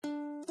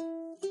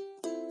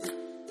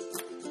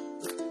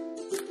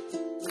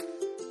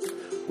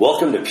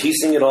Welcome to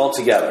Piecing It All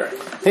Together.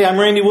 Hey, I'm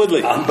Randy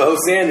Woodley. I'm Bo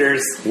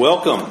Sanders.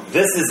 Welcome.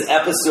 This is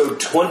episode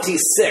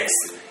 26,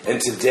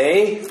 and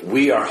today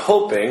we are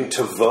hoping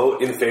to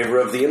vote in favor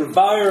of the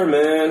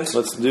environment.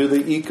 Let's do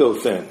the eco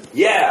thing.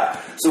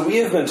 Yeah. So we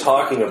have been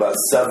talking about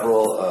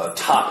several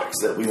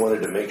topics that we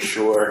wanted to make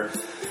sure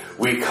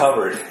we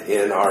covered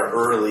in our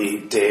early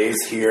days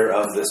here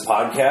of this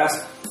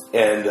podcast.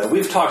 And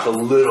we've talked a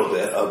little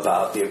bit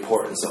about the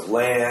importance of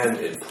land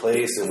and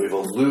place, and we've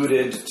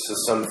alluded to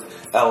some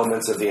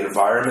elements of the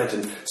environment.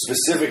 And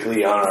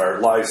specifically on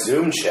our live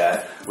Zoom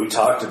chat, we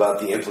talked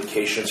about the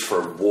implications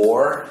for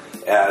war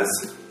as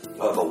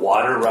the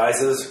water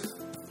rises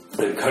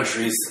and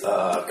countries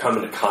come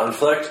into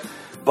conflict.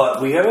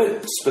 But we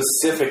haven't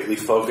specifically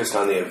focused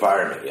on the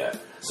environment yet.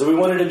 So we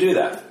wanted to do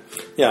that.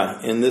 Yeah,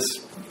 and this,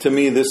 to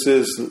me, this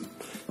is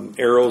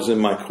arrows in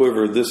my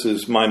quiver. This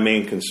is my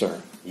main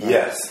concern.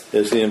 Yes.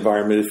 Is the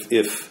environment.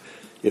 If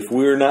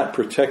we're not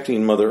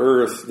protecting Mother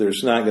Earth,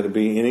 there's not going to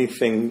be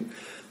anything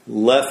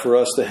left for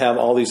us to have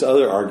all these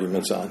other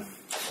arguments on.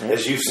 Right?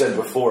 As you've said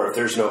before, if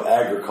there's no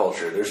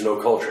agriculture, there's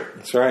no culture.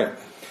 That's right.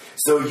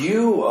 So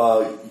you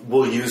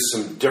will use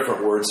some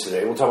different words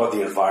today. We'll talk about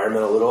the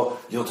environment a little.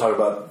 You'll talk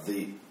about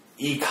the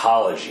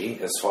ecology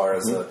as far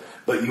as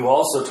but you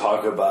also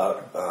talk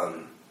about,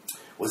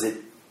 was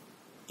it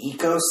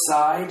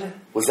ecocide?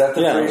 Was that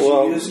the phrase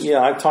you used?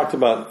 Yeah, I talked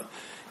about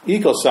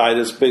ecocide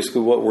is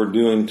basically what we're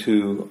doing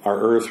to our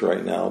Earth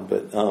right now,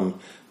 but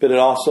it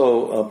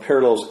also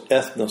parallels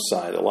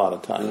ethnocide a lot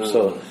of times.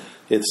 So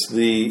it's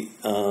the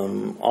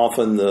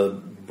often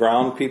the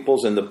brown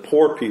peoples and the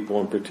poor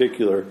people in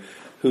particular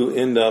who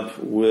end up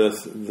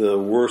with the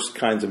worst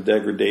kinds of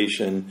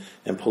degradation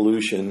and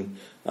pollution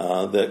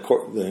that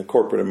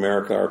corporate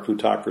America, our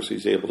plutocracy,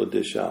 is able to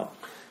dish out.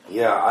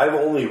 Yeah, I've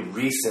only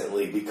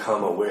recently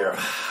become aware of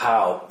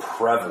how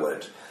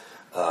prevalent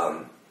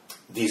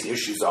these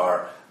issues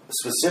are,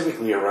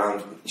 specifically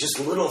around just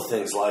little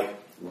things like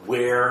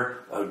where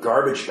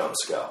garbage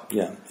dumps go.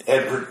 Yeah.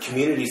 And for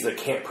communities that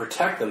can't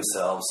protect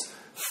themselves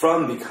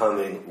from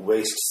becoming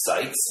waste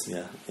sites.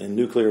 Yeah, and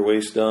nuclear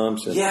waste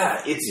dumps. And,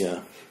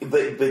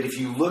 But if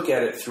you look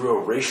at it through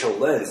a racial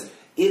lens,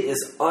 it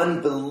is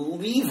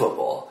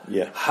unbelievable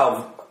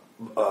how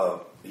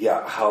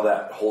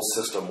that whole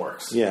system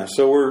works. Yeah,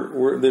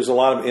 so there's a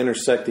lot of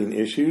intersecting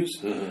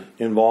issues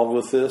involved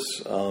with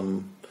this.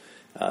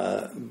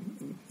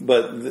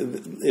 But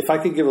if I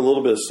could give a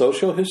little bit of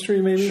social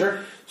history, maybe? Sure.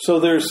 So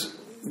there's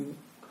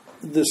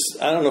this,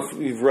 I don't know if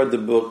you've read the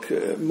book.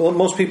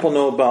 Most people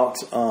know about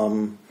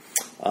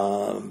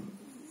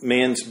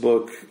Mann's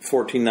book,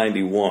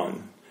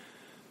 1491.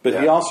 But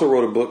he also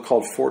wrote a book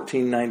called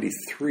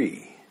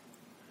 1493,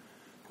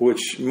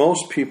 which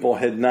most people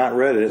had not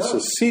read it. It's a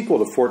sequel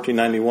to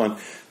 1491.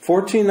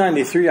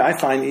 1493 I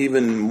find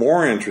even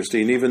more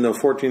interesting, even though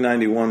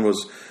 1491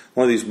 was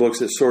one of these books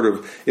that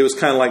it was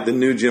kind of like the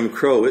new Jim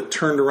Crow. It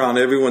turned around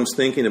everyone's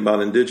thinking about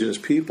indigenous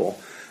people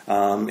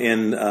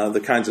and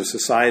the kinds of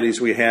societies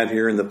we had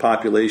here and the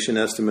population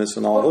estimates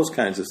and all those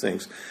kinds of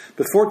things.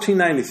 But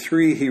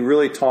 1493, he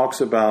really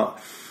talks about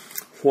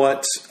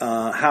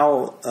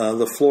how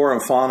the flora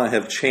and fauna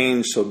have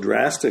changed so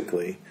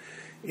drastically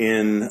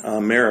in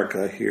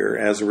America here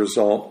as a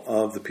result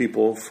of the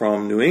people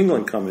from New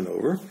England coming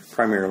over,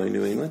 primarily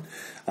New England,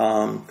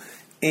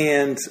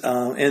 and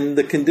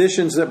the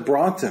conditions that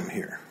brought them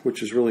here,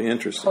 which is really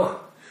interesting. Huh.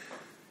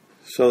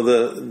 So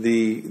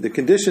the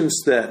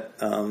conditions that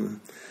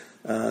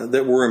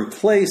were in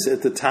place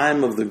at the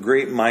time of the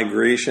great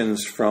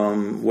migrations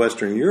from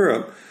Western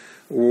Europe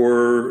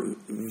were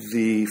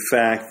the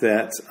fact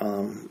that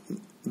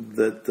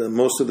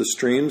most of the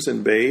streams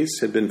and bays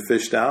had been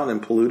fished out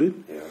and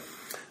polluted. Yeah.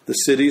 The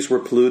cities were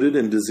polluted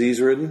and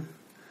disease-ridden.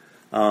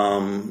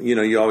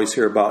 You always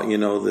hear about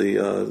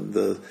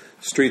the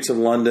streets of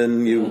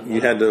London.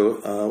 You had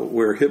to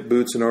wear hip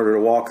boots in order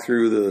to walk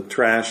through the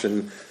trash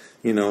and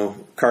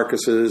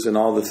carcasses and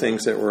all the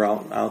things that were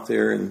out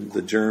there and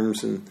the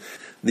germs. And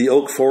the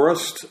oak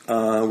forest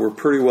were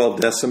pretty well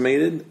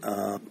decimated,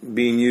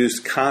 being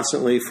used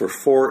constantly for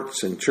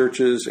forts and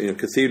churches,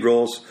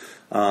 cathedrals,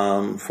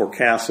 for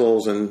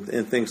castles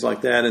and things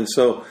like that. And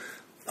so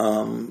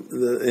with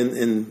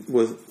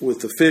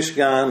the fish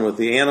gone, with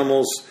the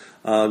animals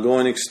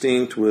going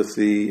extinct, with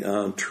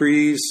the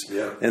trees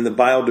and the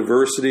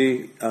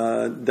biodiversity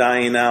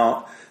dying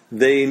out,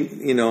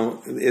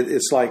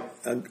 it's like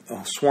a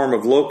swarm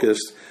of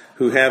locusts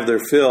who have their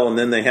fill and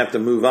then they have to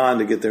move on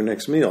to get their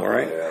next meal,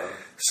 right? Yeah.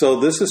 So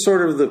this is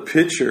sort of the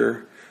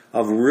picture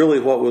of really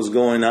what was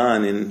going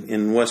on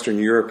in Western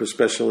Europe,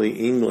 especially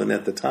England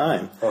at the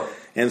time. Oh.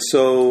 And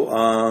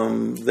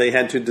so they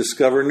had to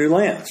discover new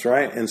lands,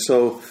 right? And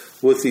so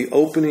with the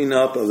opening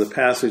up of the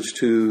passage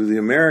to the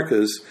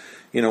Americas,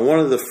 one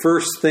of the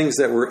first things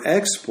that were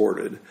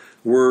exported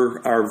were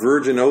our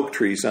virgin oak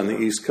trees on the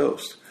East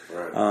Coast.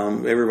 Right.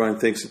 Everybody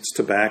thinks it's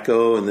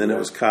tobacco, and then it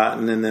was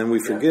cotton, and then we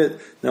forget.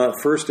 No, at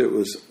first it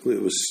was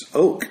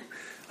oak,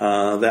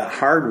 that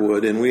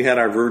hardwood, and we had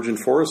our virgin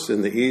forests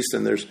in the East,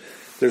 and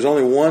there's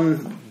only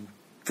one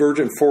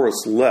virgin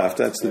forest left.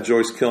 That's the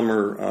Joyce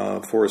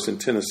Kilmer forest in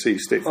Tennessee,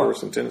 state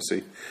forest in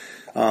Tennessee,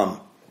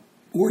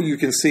 where you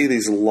can see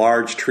these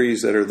large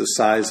trees that are the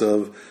size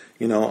of,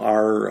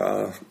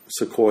 our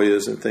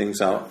sequoias and things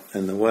out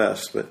in the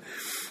West. But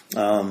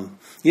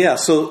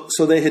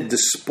so they had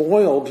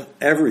despoiled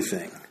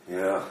everything.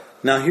 Yeah.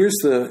 Now here's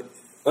the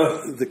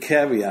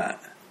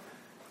caveat.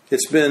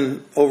 It's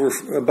been over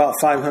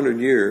about 500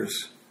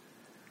 years,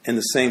 and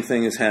the same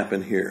thing has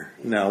happened here.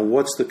 Now,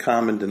 what's the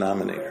common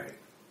denominator?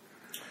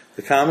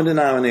 The common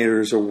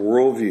denominator is a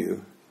worldview,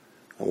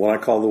 what I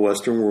call the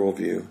Western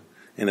worldview,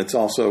 and it's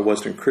also a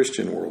Western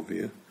Christian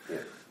worldview,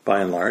 by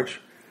and large,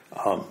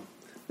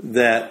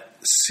 that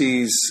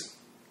sees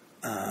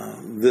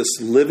this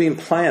living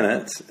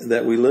planet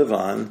that we live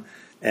on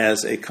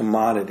as a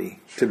commodity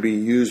to be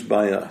used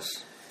by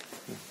us.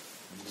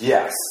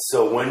 Yes.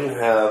 So when you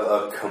have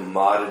a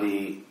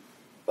commodity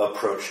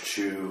approach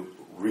to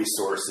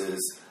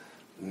resources,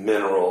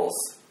 minerals,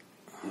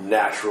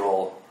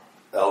 natural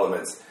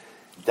elements,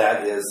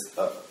 that is,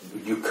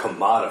 you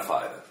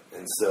commodify them.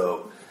 And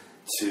so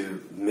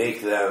to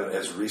make them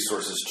as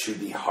resources to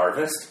be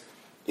harvested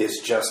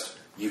is just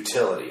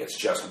utility. It's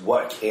just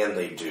what can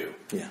they do.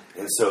 Yeah.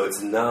 And so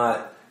it's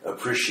not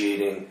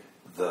appreciating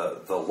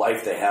the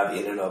life they have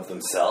in and of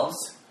themselves.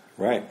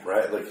 Right.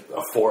 Right? Like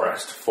a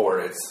forest for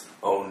its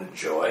own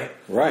joy.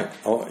 Right.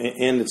 Oh,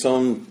 and its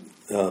own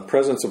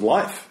presence of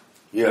life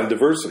and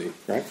diversity.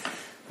 Right.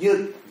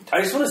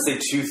 I just want to say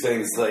two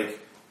things. Like,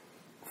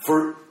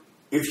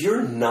 if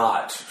you're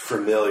not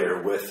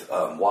familiar with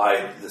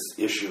why this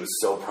issue is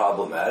so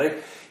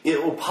problematic,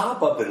 it will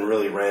pop up in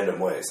really random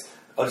ways.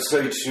 I'll just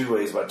tell you two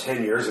ways. About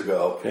 10 years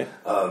ago,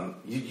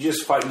 you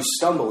just you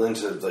stumble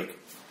into like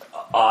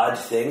odd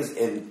things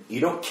and you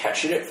don't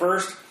catch it at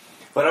first.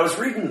 But I was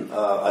reading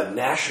a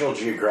National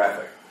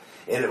Geographic,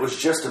 and it was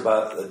just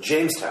about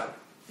Jamestown,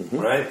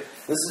 right?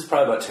 This is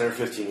probably about 10 or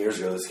 15 years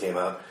ago this came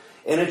out.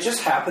 And it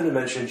just happened to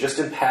mention, just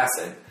in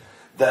passing,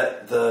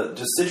 that the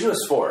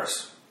deciduous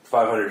forest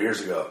 500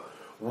 years ago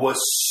was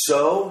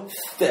so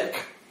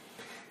thick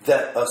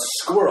that a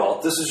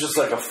squirrel, this is just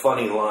like a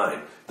funny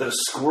line, that a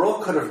squirrel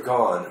could have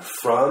gone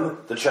from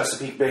the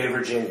Chesapeake Bay,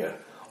 Virginia,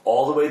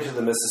 all the way to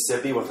the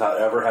Mississippi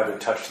without ever having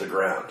touched the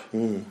ground.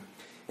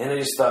 And I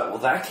just thought, well,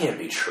 that can't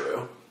be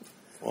true.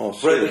 Well,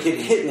 right? Like, it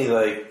hit me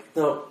like,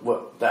 no,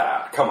 what?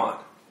 Come on.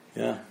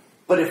 Yeah.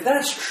 But if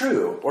that's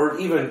true, or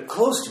even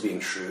close to being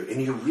true,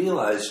 and you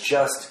realize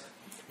just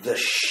the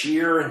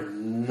sheer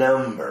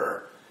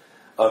number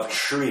of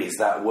trees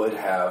that would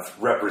have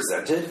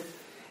represented,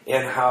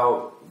 and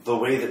how the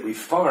way that we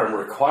farm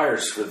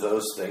requires for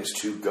those things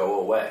to go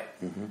away.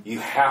 You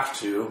have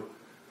to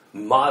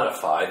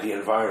modify the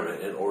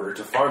environment in order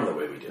to farm the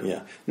way we do.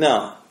 Yeah.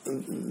 Now,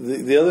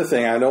 the other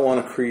thing, I don't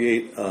want to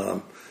create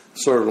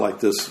sort of like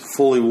this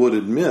fully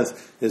wooded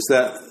myth, is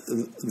that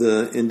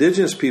the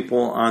indigenous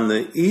people on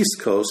the East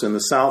Coast and the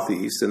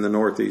Southeast and the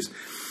Northeast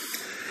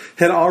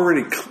had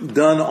already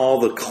done all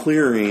the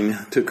clearing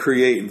to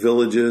create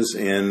villages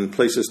and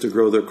places to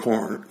grow their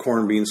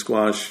corn, bean,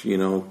 squash,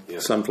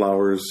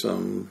 sunflowers,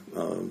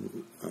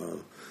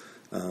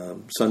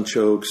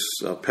 sunchokes,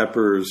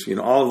 peppers,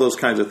 all of those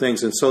kinds of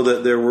things. And so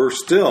that there were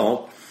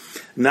still,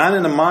 not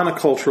in a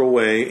monocultural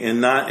way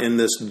and not in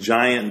this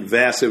giant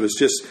vast, it was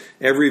just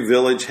every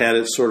village had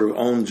its sort of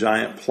own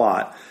giant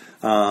plot.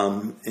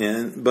 But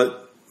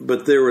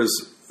there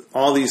was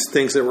all these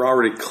things that were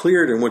already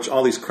cleared in which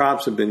all these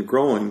crops had been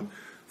growing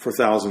for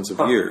thousands of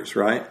years,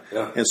 right?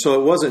 Yeah. And so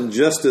it wasn't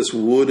just this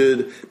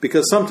wooded,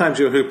 because sometimes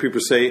you'll hear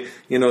people say,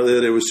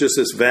 that it was just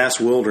this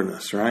vast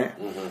wilderness, right?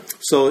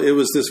 So it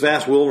was this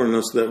vast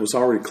wilderness that was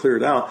already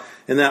cleared out.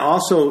 And that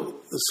also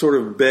sort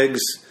of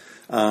begs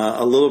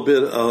a little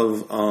bit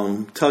of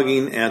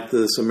tugging at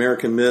this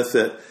American myth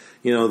that,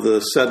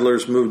 the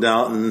settlers moved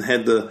out and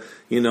had to,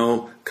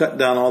 cut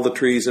down all the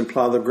trees and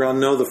plow the ground.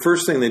 No, the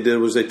first thing they did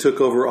was they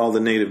took over all the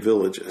native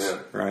villages,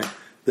 right?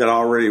 That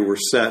already were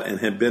set and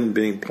had been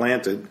being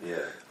planted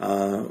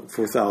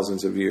for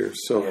thousands of years.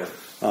 So,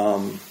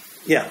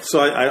 so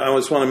I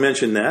just want to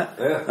mention that.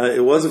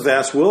 It was a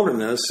vast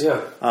wilderness,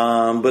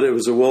 but it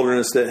was a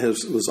wilderness that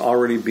was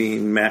already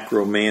being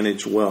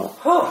macro-managed well.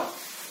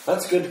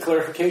 That's good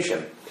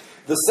clarification.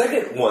 The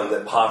second one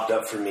that popped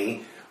up for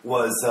me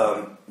was,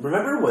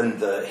 remember when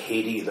the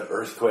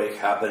earthquake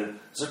happened?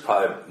 This is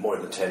probably more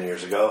than 10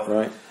 years ago.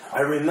 Right.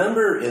 I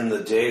remember in the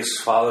days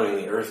following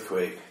the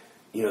earthquake,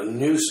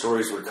 news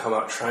stories would come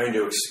out trying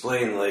to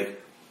explain,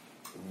 like,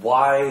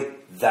 why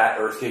that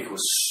earthquake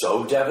was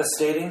so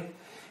devastating.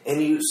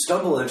 And you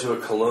stumble into a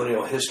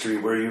colonial history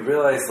where you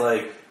realize,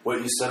 like, what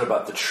you said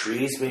about the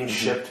trees being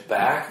shipped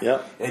back.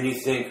 And you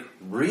think,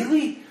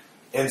 really?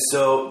 And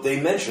so they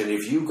mentioned,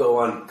 if you go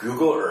on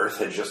Google Earth,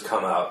 had just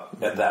come out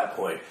at that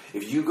point,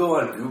 if you go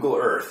on Google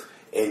Earth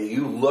and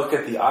you look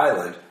at the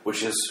island,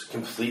 which is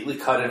completely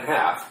cut in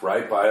half,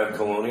 right, by a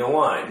colonial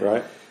line,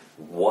 right?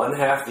 One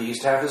half, the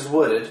east half is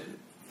wooded,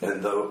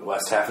 and the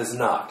west half is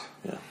not.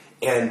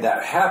 And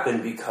that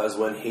happened because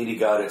when Haiti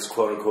got its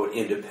quote-unquote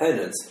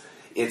independence,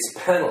 its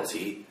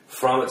penalty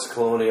from its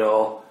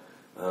colonial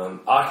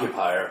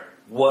occupier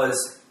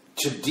was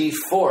to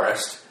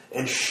deforest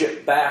and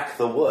ship back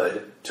the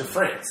wood to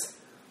France.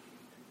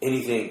 And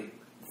you think,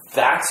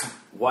 that's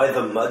why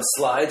the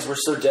mudslides were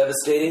so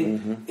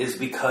devastating, is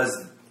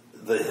because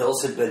the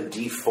hills had been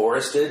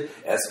deforested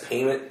as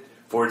payment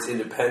for its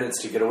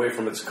independence to get away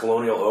from its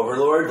colonial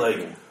overlord?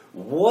 Like,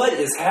 what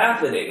is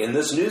happening in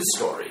this news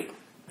story?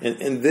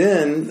 And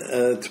then,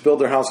 to build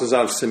their houses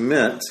out of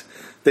cement,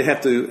 they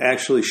have to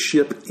actually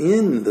ship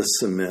in the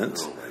cement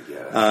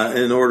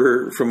in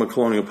order, from a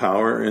colonial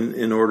power,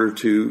 in order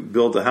to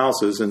build the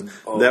houses. And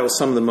that was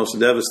some of the most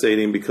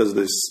devastating, because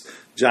this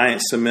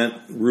giant cement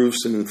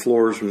roofs and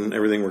floors and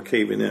everything were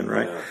caving in,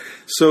 right? Yeah.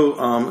 So,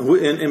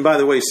 and by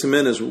the way,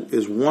 cement is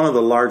one of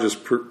the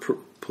largest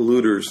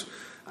polluters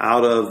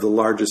out of the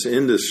largest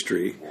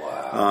industry,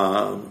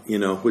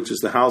 which is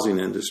the housing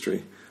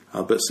industry.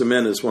 But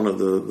cement is one of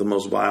the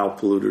most vile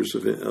polluters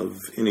of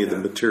any of the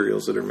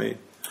materials that are made.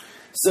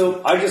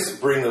 So I just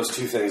bring those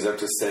two things up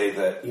to say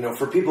that,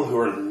 for people who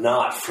are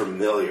not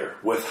familiar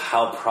with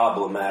how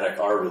problematic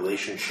our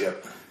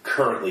relationship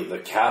currently, the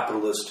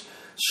capitalist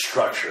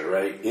structure,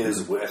 right,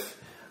 is with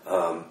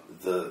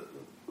the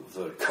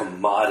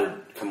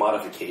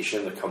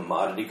commodification, the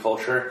commodity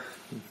culture,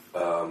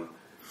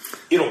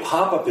 it'll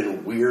pop up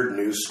in weird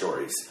news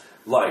stories.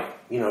 Like,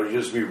 you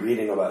just be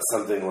reading about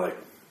something like,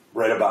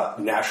 right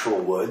about natural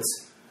woods.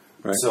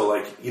 Right. So,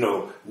 like,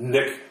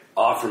 Nick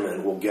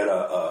Offerman will get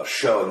a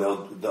show, and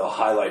they'll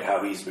highlight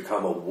how he's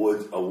become a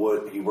wood.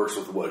 He works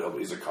with wood.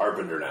 He's a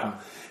carpenter now,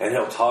 and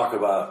he'll talk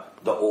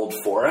about the old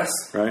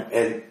forests. Right.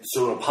 And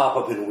so it'll pop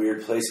up in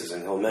weird places,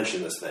 and he'll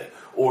mention this thing.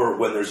 Or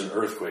when there's an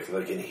earthquake,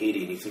 like in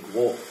Haiti, and you think,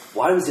 well,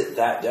 why was it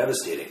that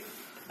devastating?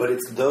 But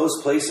it's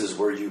those places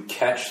where you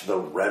catch the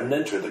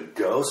remnant or the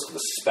ghost,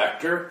 the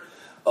specter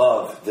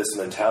of this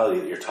mentality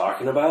that you're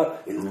talking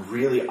about in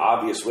really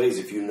obvious ways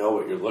if you know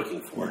what you're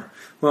looking for.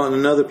 Well, and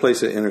another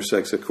place that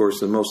intersects, of course,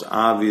 the most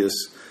obvious,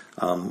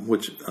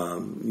 which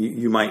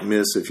you might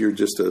miss if you're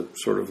just a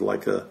sort of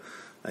like a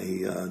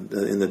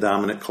in the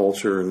dominant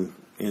culture,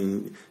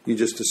 and you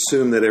just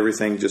assume that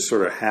everything just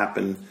sort of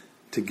happened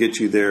to get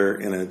you there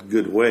in a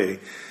good way,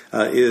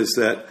 is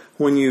that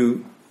when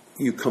you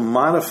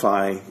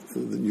commodify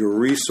your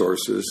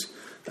resources,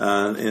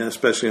 and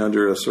especially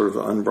under a sort of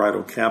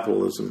unbridled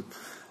capitalism,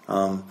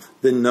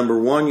 then number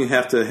one, you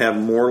have to have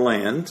more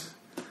land.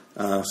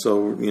 So,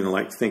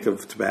 like think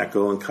of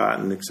tobacco and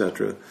cotton,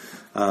 etc.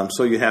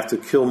 So you have to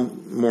kill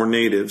more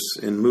natives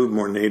and move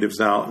more natives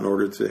out in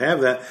order to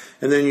have that.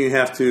 And then you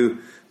have to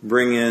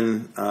bring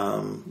in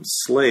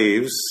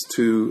slaves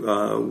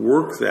to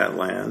work that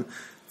land.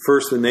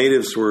 First, the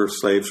natives were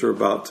slaves for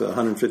about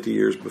 150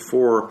 years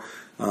before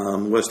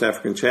West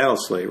African chattel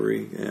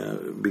slavery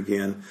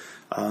began.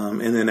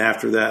 And then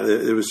after that,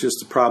 it was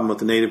just a problem with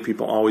the native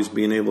people always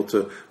being able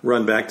to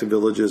run back to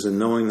villages and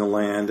knowing the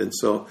land. And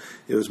so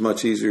it was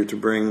much easier to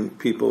bring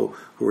people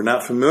who were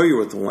not familiar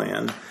with the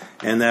land.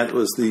 And that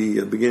was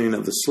the beginning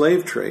of the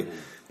slave trade.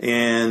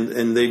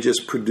 And they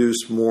just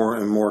produced more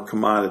and more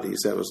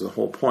commodities. That was the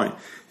whole point.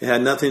 It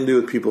had nothing to do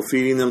with people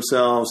feeding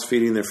themselves,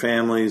 feeding their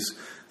families,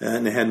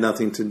 and it had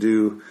nothing to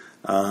do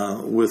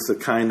with the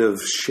kind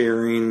of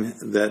sharing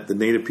that the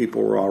native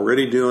people were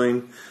already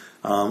doing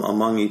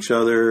among each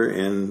other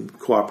and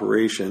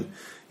cooperation.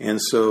 And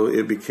so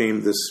it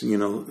became this,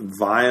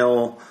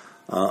 vile,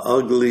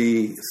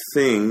 ugly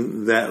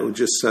thing that would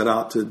just set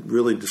out to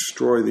really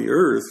destroy the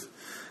earth.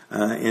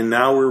 And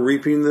now we're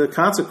reaping the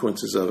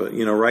consequences of it.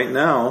 Right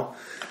now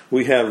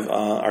we have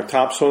our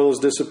topsoil is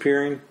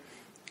disappearing.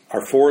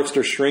 Our forests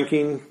are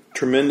shrinking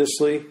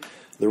tremendously.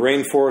 The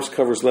rainforest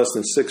covers less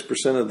than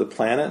 6% of the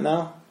planet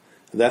now.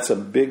 That's a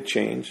big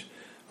change.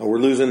 We're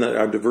losing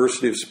our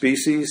diversity of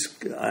species.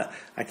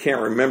 I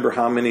can't remember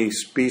how many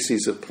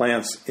species of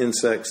plants,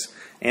 insects,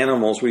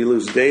 animals we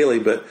lose daily,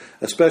 but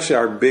especially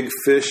our big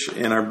fish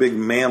and our big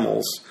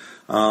mammals.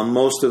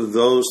 Most of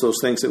those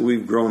things that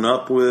we've grown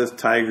up with,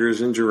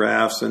 tigers and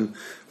giraffes and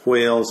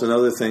whales and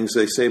other things,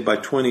 they say by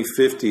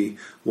 2050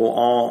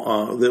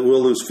 we'll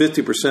lose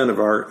 50% of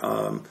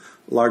our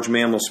large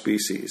mammal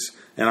species.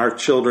 And our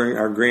children,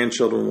 our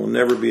grandchildren will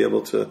never be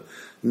able to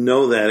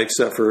know that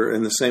except for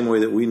in the same way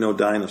that we know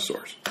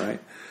dinosaurs, right?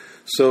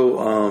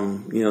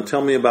 So,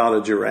 tell me about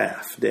a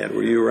giraffe. Dad,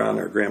 were you around,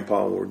 or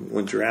Grandpa,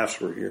 when giraffes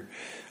were here?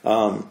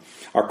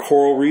 Our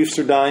coral reefs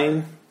are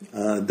dying.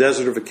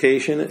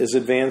 Desertification is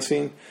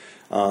advancing.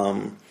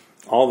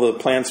 All the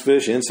plants,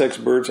 fish, insects,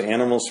 birds,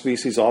 animal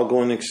species all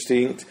going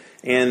extinct.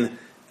 And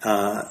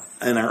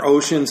our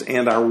oceans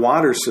and our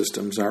water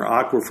systems, our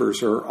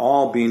aquifers, are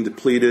all being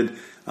depleted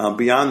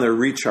beyond their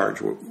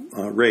recharge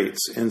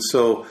rates. And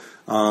so,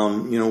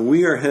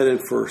 we are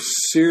headed for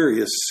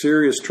serious,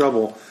 serious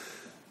trouble,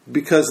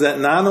 because that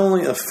not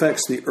only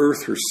affects the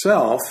earth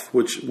herself,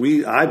 which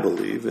I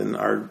believe, and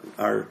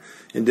our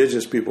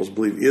indigenous peoples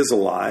believe is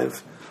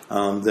alive,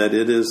 that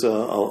it is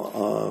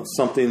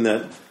something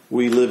that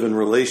we live in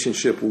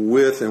relationship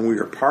with, and we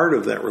are part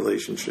of that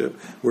relationship.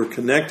 We're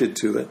connected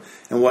to it.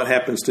 And what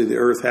happens to the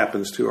earth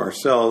happens to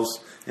ourselves,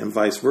 and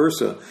vice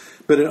versa.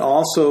 but it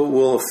also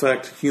will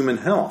affect human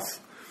health.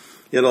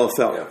 It'll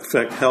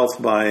affect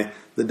health by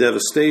the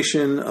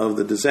devastation of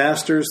the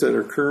disasters that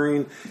are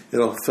occurring.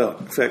 It'll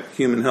affect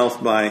human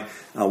health by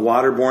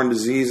waterborne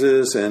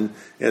diseases, and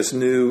as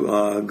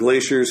new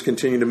glaciers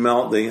continue to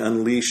melt, they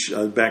unleash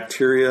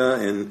bacteria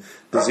and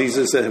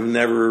diseases that have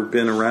never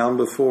been around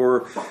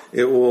before.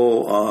 It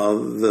will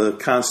the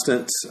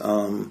constant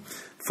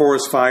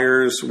forest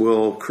fires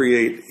will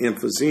create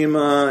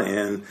emphysema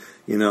and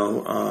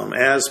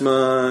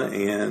asthma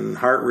and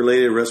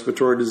heart-related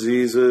respiratory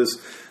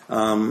diseases.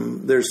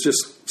 There's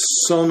just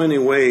so many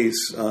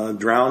ways,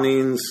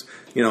 drownings,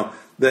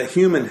 that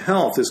human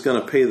health is going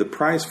to pay the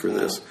price for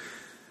this.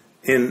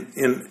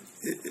 And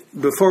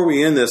before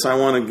we end this, I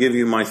want to give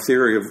you my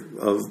theory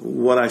of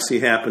what I see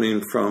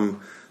happening from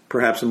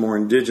perhaps a more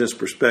indigenous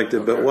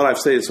perspective. Okay. But what I've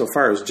stated so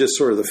far is just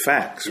sort of the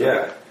facts. Right?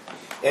 Yeah.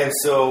 And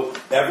so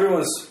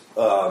everyone's,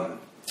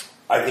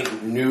 I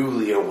think,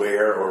 newly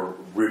aware or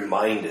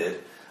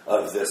reminded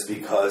of this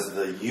because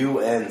the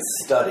UN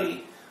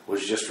study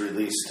was just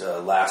released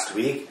last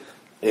week,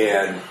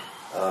 and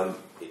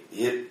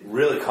it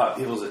really caught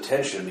people's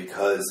attention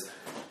because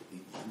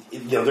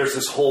there's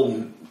this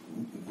whole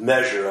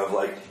measure of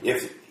like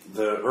if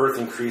the Earth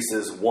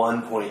increases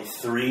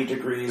 1.3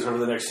 degrees over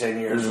the next 10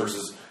 years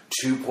versus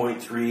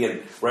 2.3,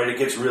 and it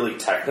gets really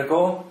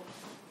technical.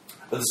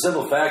 But the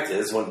simple fact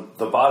is, when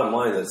the bottom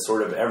line that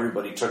sort of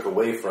everybody took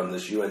away from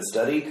this UN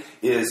study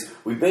is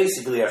we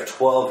basically have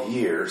 12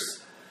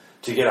 years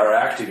to get our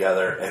act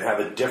together and have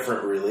a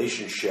different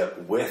relationship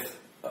with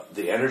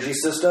the energy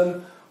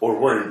system, or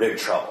we're in big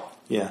trouble.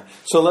 Yeah.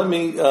 So let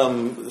me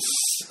kind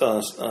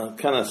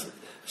of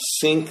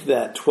sync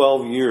that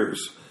 12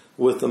 years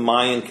with the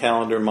Mayan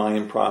calendar,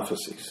 Mayan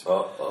prophecies.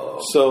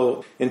 Uh-oh.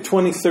 So in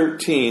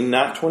 2013,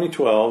 not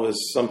 2012, as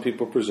some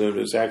people presumed,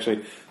 it's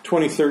actually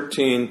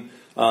 2013.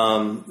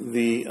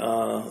 The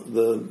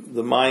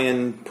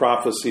Mayan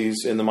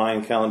prophecies in the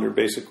Mayan calendar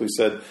basically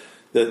said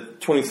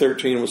that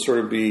 2013 would sort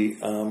of be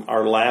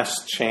our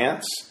last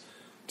chance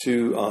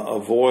to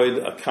avoid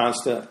a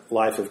constant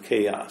life of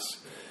chaos.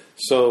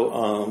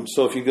 So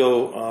if you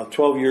go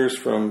 12 years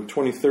from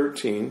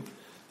 2013,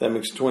 that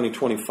makes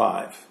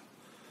 2025.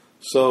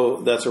 So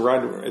that's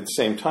right at the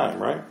same time,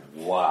 right?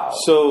 Wow.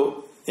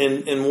 So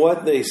and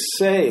what they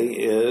say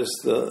is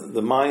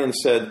the Mayan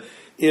said,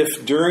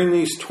 if during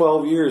these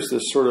 12 years,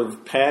 this sort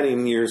of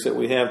padding years that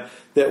we have,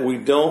 that we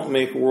don't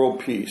make world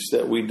peace,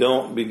 that we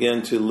don't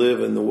begin to live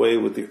in the way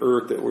with the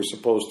earth that we're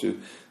supposed to,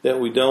 that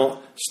we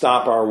don't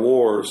stop our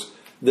wars,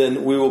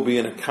 then we will be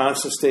in a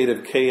constant state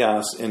of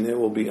chaos and it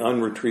will be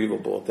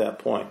unretrievable at that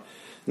point.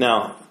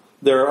 Now,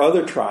 there are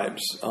other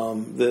tribes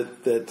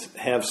that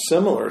have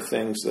similar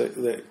things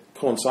that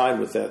coincide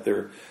with that. There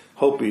are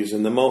Hopis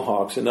and the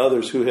Mohawks and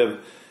others who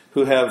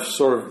have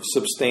sort of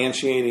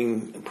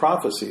substantiating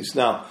prophecies.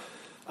 Now,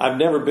 I've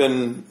never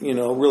been,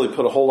 really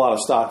put a whole lot of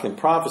stock in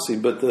prophecy,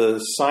 but the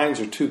signs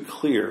are too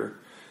clear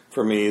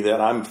for me that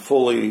I'm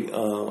fully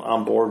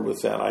on board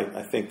with that.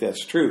 I think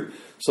that's true.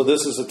 So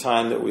this is a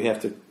time that we have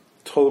to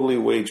totally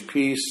wage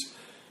peace,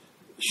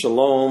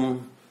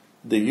 shalom,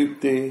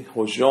 deyukti,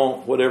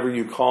 hojon, whatever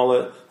you call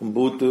it,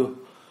 Ubuntu,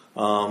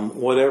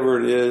 whatever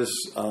it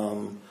is,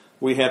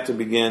 we have to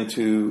begin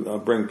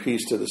to bring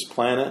peace to this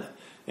planet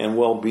and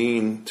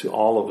well-being to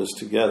all of us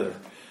together.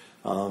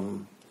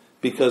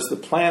 Because the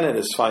planet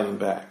is fighting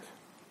back.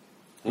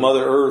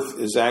 Mother Earth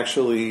is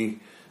actually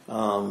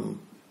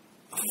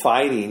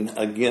fighting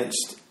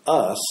against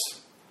us,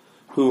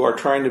 who are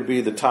trying to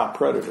be the top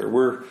predator.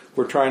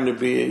 We're trying to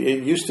be.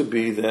 It used to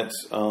be that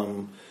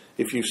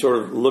if you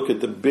sort of look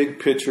at the big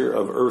picture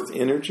of Earth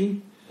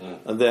energy,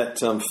 that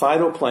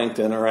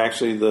phytoplankton are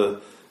actually the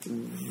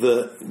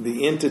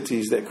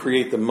entities that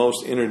create the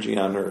most energy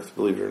on Earth.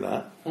 Believe it or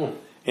not,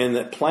 and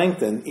that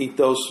plankton eat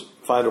those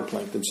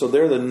phytoplankton. So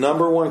they're the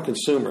number one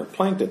consumer of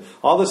plankton.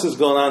 All this is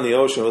going on in the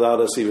ocean without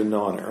us even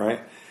knowing it,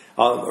 right?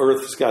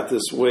 Earth's got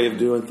this way of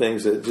doing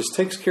things that just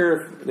takes care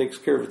of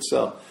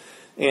itself.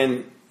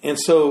 And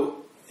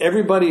so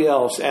everybody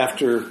else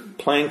after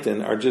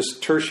plankton are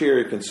just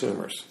tertiary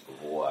consumers.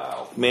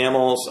 Wow.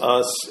 Mammals,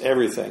 us,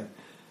 everything.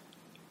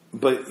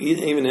 But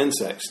even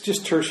insects,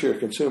 just tertiary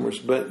consumers.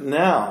 But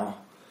now,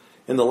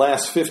 in the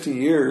last 50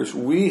 years,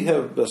 we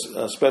have,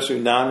 especially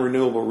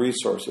non-renewable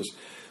resources,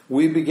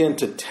 we begin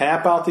to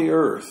tap out the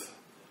earth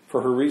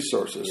for her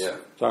resources. Yeah.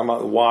 Talking about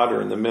the water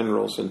and the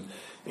minerals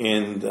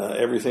and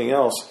everything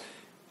else,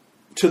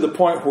 to the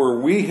point where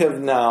we have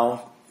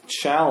now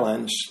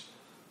challenged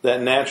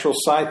that natural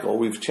cycle.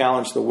 We've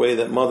challenged the way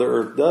that Mother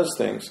Earth does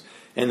things,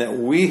 and that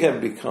we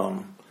have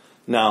become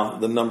now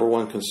the number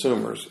one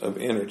consumers of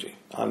energy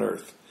on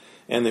Earth.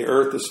 And the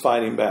Earth is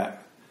fighting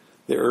back.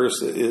 The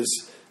Earth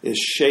is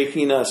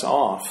shaking us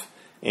off.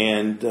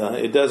 And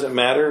it doesn't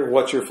matter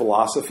what your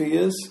philosophy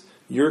is.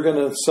 You're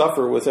going to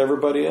suffer with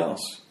everybody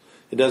else.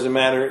 It doesn't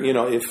matter,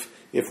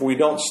 if we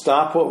don't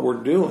stop what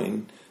we're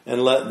doing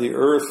and let the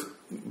earth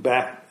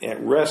back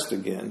at rest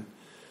again,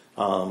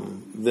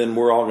 then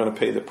we're all going to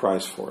pay the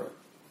price for it.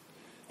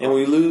 And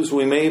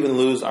we may even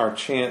lose our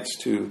chance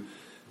to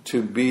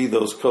to be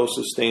those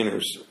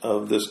co-sustainers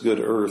of this good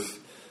earth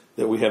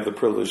that we have the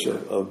privilege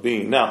of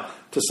being. Now,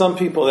 to some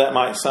people that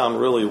might sound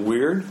really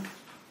weird,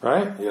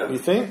 right? Yeah. You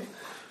think?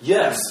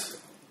 Yes.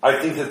 I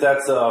think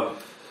that's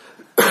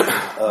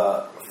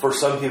for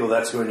some people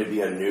that's going to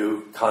be a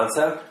new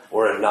concept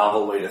or a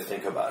novel way to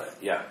think about it.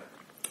 Yeah.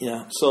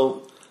 Yeah.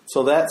 So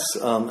that's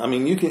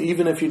you can,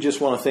 even if you just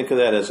want to think of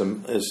that as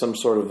some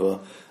sort of a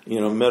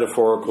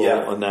metaphorical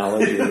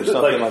analogy or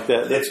something like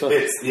that. It's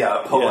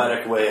a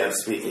poetic way of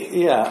speaking.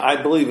 Yeah,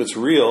 I believe it's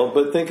real,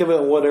 but think of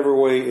it whatever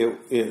way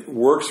it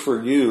works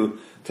for you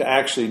to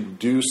actually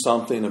do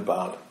something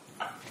about it.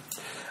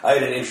 I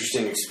had an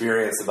interesting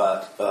experience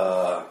about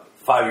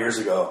 5 years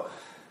ago.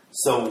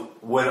 So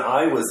when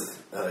I was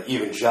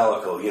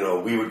evangelical,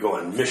 we would go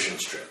on mission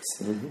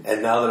trips. Mm-hmm.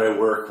 And now that I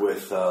work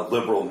with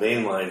liberal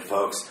mainline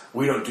folks,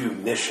 we don't do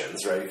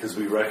missions, right? Because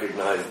we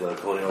recognize the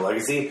colonial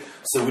legacy.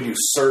 So we do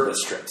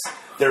service trips.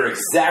 They're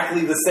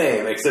exactly the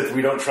same, except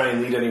we don't try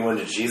and lead anyone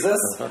to Jesus.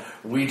 Uh-huh.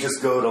 We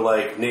just go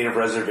to native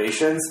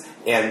reservations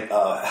and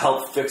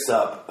help fix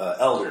up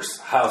elders'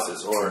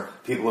 houses or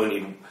people who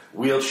need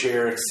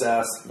wheelchair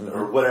access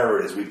or whatever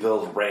it is. We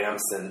build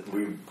ramps and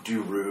we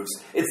do roofs.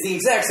 It's the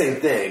exact same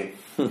thing,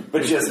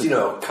 but just,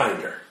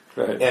 kinder.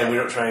 Right. And we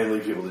don't try and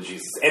lead people to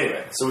Jesus.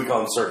 Anyway, so we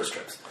call them service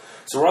trips.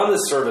 So we're on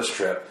this service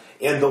trip,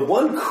 and the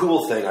one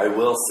cool thing I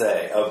will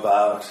say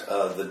about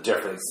the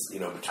difference,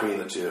 between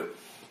the two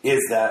is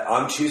that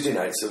on Tuesday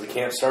night, so the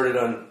camp started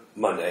on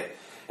Monday,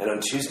 and on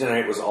Tuesday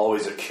night was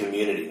always a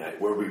community night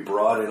where we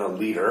brought in a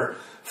leader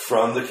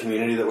from the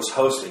community that was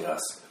hosting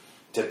us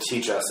to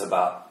teach us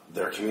about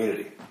their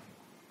community.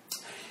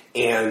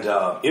 And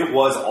it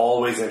was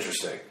always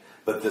interesting.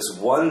 But this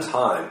one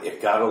time,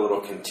 it got a little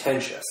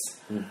contentious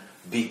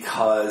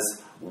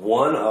because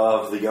one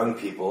of the young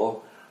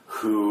people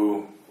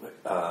who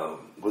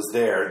was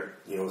there,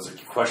 it was a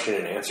question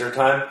and answer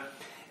time,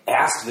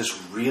 asked this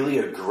really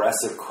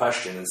aggressive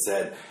question and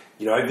said,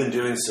 I've been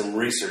doing some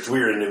research. We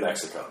were in New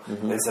Mexico.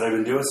 Mm-hmm. And said, I've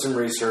been doing some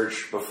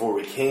research before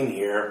we came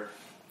here.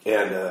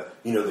 And,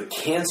 the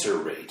cancer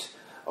rate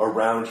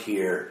around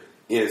here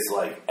is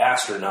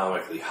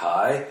astronomically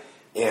high.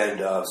 And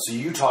so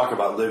you talk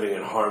about living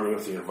in harmony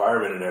with the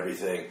environment and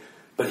everything.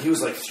 But he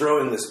was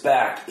throwing this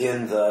back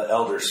in the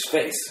elder's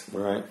face.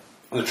 Right.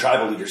 The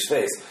tribal leader's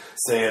face,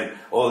 saying,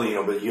 but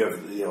you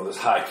have, this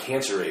high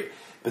cancer rate.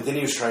 But then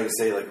he was trying to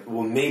say,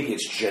 well, maybe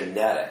it's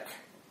genetic.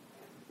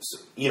 So,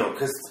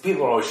 because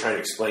people are always trying to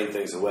explain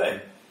things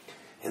away.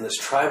 And this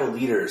tribal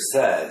leader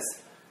says,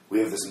 we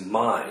have this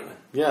mine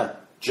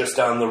just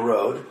down the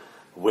road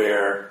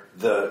where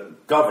the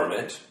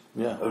government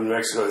of New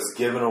Mexico has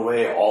given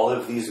away all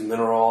of these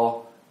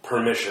mineral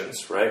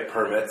permissions, right,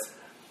 permits.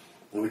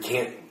 And we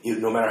can't,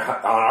 no matter how,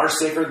 on our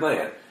sacred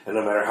land, and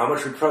no matter how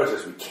much we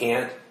protest, we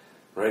can't,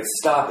 right,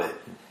 stop it.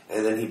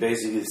 And then he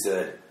basically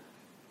said,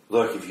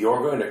 look, if you're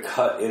going to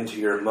cut into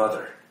your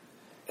mother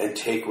and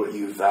take what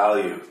you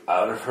value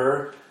out of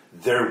her,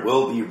 there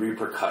will be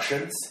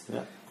repercussions.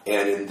 Yeah.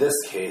 And in this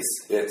case,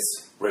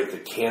 it's, right, the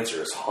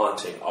cancer is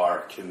haunting our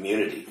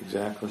community.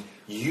 Exactly.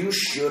 You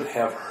should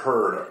have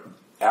heard,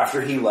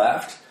 after he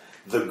left,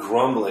 the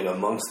grumbling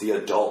amongst the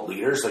adult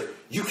leaders.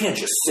 You can't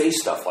just say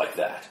stuff like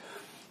that.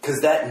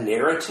 Because that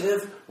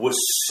narrative was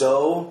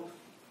so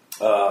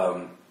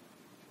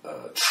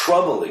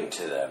troubling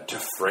to them to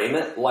frame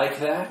it like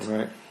that.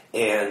 Right.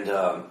 And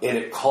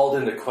it called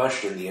into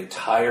question the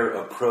entire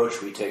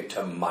approach we take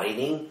to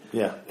mining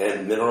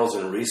and minerals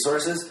and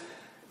resources.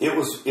 It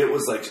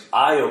was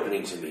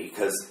eye-opening to me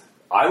because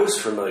I was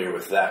familiar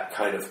with that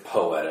kind of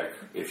poetic,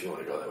 if you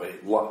want to go that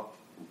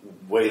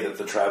way that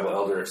the tribal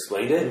elder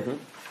explained it. Mm-hmm.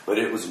 But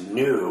it was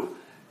new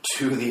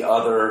to the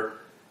other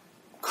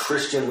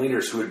Christian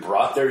leaders who had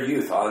brought their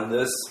youth on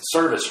this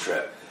service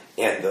trip.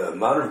 And the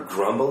amount of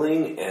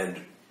grumbling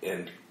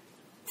and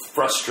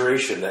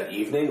frustration that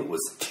evening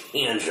was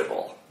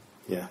tangible.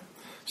 Yeah.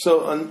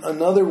 So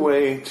another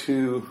way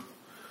to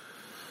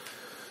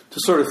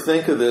sort of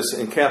think of this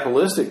in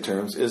capitalistic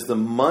terms is the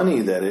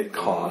money that it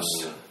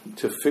costs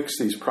to fix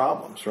these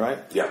problems, right?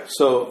 Yeah.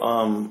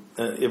 So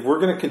if we're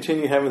going to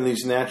continue having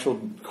these natural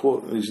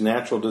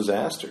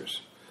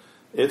disasters,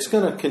 it's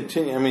going to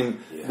continue. I mean,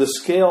 the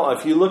scale,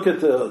 if you look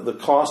at the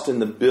cost in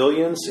the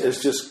billions,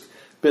 it's just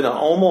been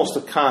almost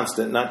a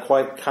constant, not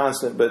quite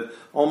constant, but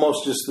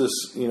almost just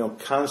this,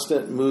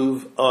 constant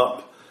move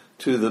up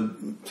to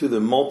the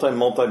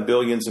multi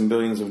billions and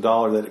billions of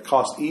dollars that it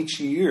costs each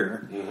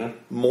year,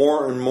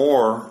 more and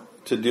more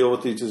to deal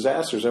with these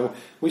disasters. And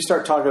we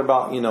start talking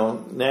about,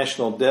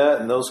 national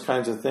debt and those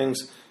kinds of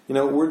things.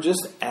 We're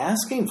just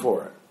asking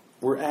for it.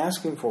 We're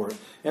asking for it.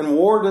 And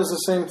war does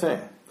the same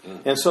thing.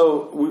 And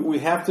so we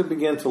have to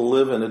begin to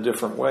live in a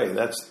different way.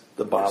 That's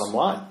the bottom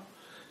line.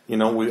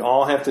 We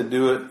all have to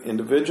do it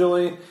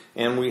individually,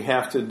 and we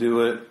have to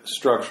do it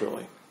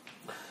structurally.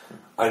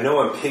 I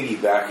know I'm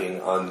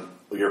piggybacking on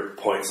your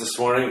points this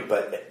morning,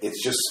 but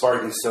it's just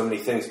sparking so many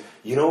things.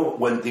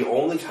 When the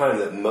only time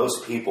that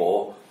most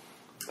people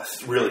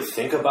really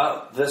think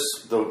about this,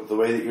 the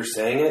way that you're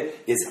saying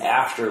it, is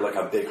after like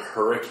a big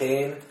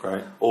hurricane,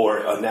 right, or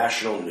a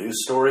national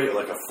news story,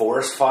 like a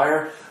forest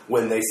fire,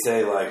 when they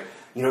say like,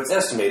 it's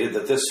estimated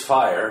that this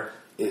fire,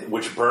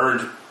 which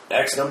burned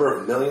X number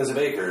of millions of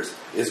acres,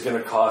 is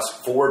going to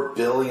cost $4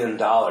 billion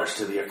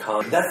to the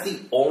economy. That's the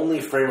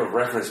only frame of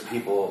reference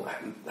people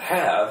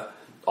have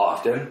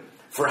often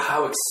for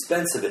how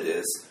expensive it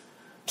is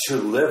to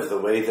live the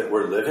way that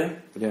we're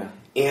living. Yeah.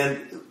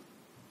 And,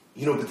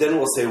 but then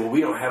we'll say, well, we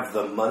don't have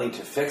the money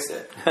to fix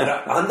it. And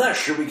I'm not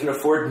sure we can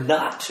afford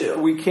not to.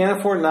 We can't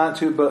afford not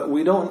to, but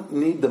we don't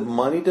need the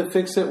money to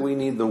fix it. We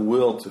need the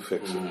will to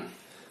fix it.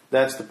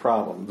 That's the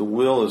problem. The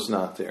will is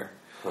not there.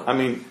 Huh. I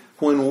mean,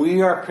 when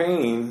we are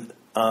paying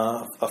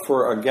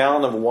for a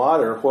gallon of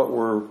water what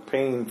we're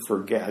paying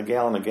for a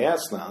gallon of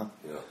gas now,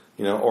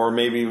 or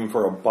maybe even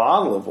for a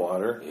bottle of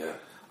water,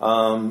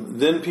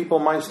 then people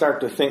might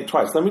start to think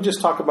twice. Let me just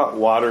talk about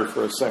water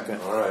for a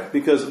second. All right.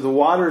 Because the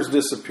water is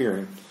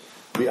disappearing.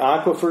 The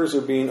aquifers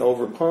are being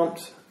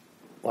overpumped,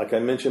 like I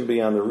mentioned,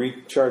 beyond the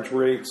recharge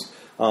rates.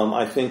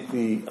 I think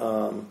the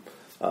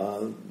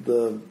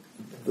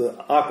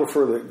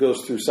aquifer that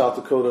goes through South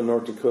Dakota,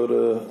 North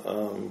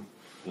Dakota,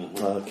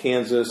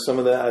 Kansas, some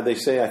of that, they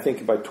say, I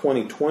think by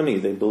 2020,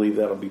 they believe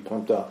that'll be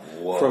pumped out.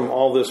 Whoa.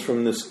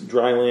 From this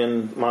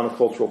dryland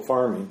monocultural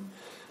farming.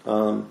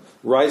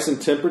 Rise in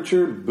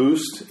temperature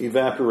boost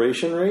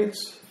evaporation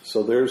rates,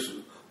 so there's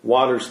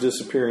water's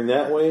disappearing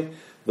that way.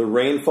 The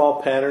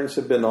rainfall patterns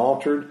have been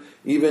altered.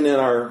 Even in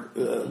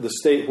the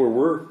state where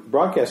we're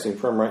broadcasting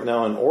from right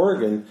now in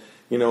Oregon,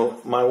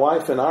 my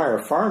wife and I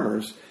are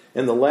farmers,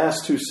 and the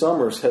last 2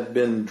 summers have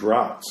been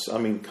droughts. I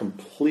mean,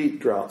 complete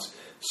droughts.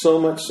 So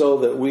much so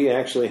that we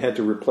actually had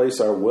to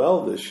replace our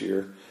well this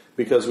year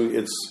because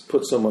it's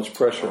put so much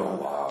pressure on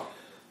it.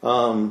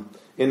 Wow.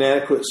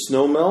 Inadequate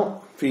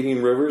snowmelt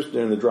feeding rivers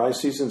during the dry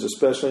seasons,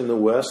 especially in the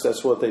West.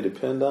 That's what they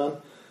depend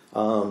on.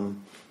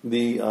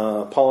 The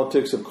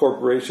politics of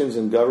corporations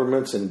and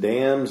governments and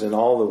dams and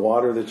all the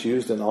water that's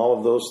used and all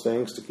of those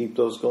things to keep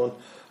those going.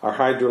 Our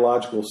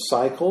hydrological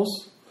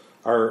cycles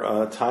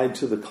are tied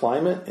to the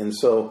climate. And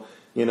so,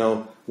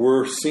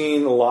 we're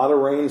seeing a lot of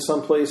rain in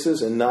some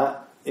places and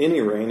not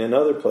any rain in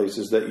other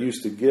places that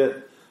used to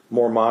get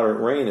more moderate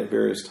rain at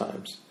various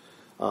times.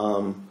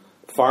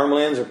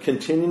 Farmlands are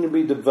continuing to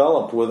be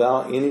developed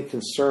without any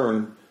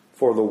concern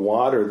for the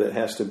water that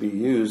has to be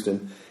used.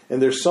 And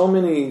there's so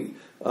many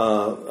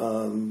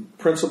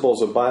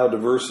principles of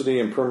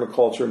biodiversity and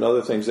permaculture and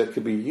other things that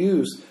could be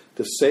used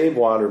to save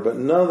water, but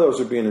none of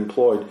those are being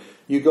employed.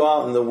 You go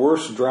out in the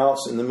worst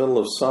droughts in the middle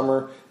of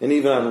summer, and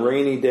even on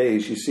rainy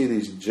days, you see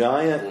these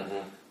giant,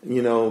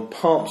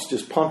 pumps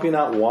just pumping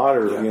out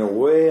water,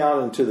 way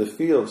out into the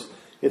fields.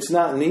 It's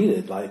not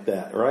needed like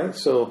that, right?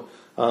 So,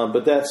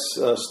 but that's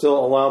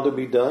still allowed to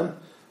be done.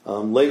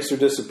 Lakes are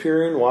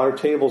disappearing. Water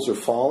tables are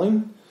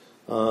falling.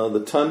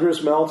 The tundra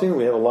is melting.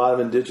 We have a lot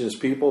of indigenous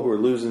people who are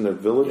losing their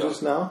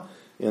villages now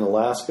in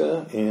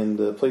Alaska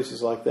and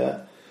places like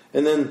that.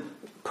 And then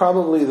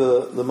probably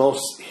the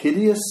most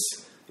hideous,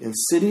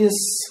 insidious,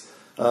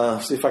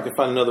 see if I can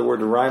find another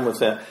word to rhyme with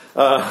that,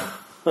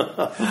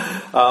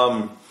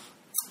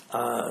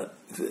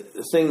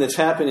 thing that's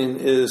happening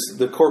is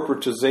the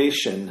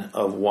corporatization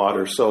of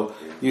water. So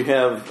you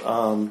have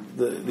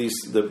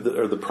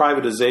the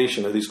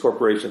privatization of these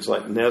corporations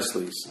like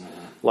Nestle's,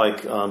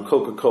 like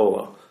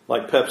Coca-Cola,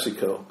 like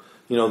PepsiCo.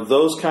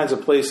 Those kinds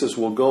of places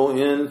will go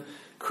in,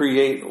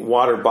 create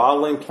water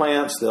bottling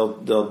plants.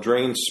 They'll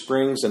drain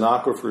springs and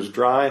aquifers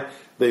dry.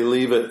 They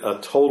leave it a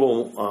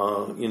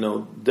total,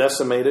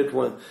 decimated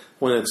when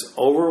it's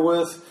over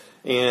with,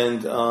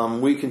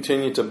 and we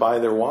continue to buy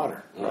their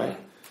water, right?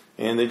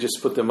 And they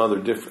just put them other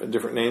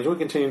different names. We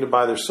continue to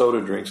buy their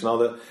soda drinks and all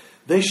that.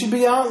 They should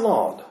be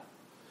outlawed.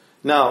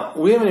 Now,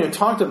 we haven't even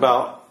talked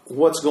about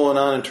what's going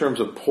on in terms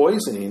of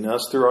poisoning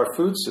us through our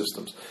food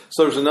systems.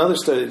 So there's another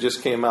study that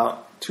just came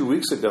out 2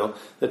 weeks ago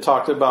that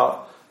talked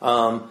about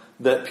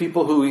that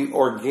people who eat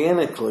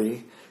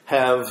organically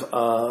have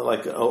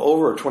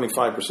over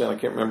 25%, I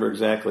can't remember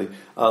exactly,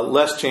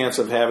 less chance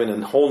of having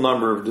a whole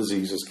number of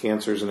diseases,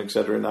 cancers and et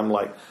cetera. And I'm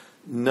like,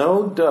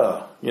 no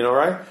duh,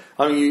 right?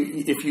 I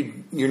mean, if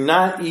you're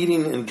not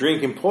eating and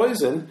drinking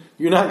poison,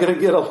 you're not going to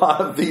get a lot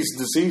of these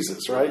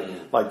diseases,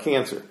 right? Like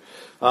cancer.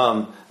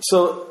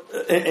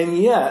 And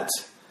yet,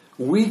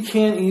 we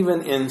can't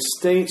even, in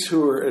states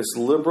who are as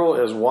liberal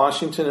as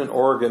Washington and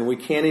Oregon, we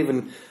can't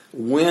even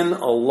win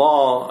a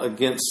law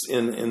against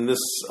in this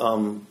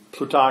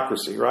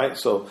plutocracy, right?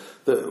 So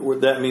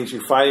that means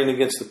you're fighting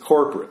against the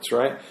corporates,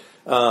 right?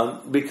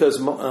 Because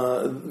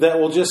that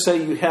will just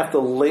say you have to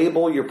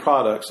label your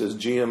products as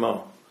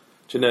GMO,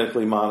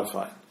 genetically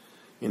modified,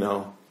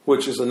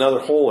 which is another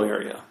whole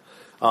area.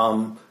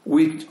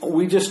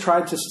 We just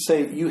tried to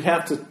say you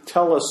have to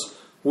tell us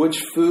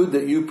which food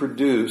that you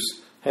produce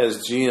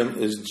is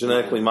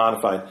genetically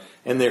modified,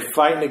 and they're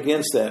fighting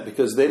against that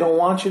because they don't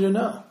want you to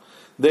know.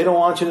 They don't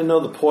want you to know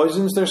the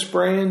poisons they're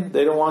spraying.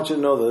 They don't want you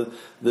to know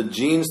the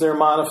genes they're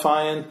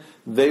modifying.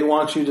 They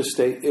want you to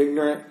stay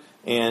ignorant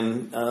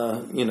and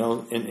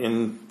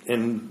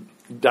and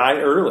die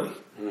early,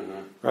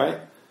 right?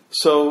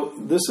 So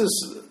this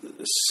is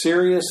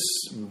serious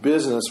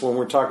business when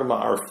we're talking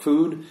about our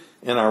food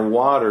and our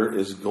water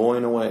is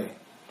going away.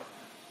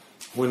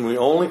 When we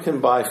only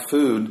can buy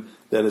food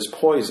that is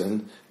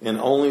poison and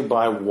only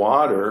buy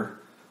water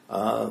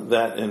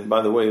and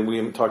by the way, we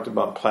haven't talked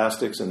about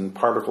plastics and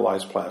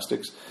particleized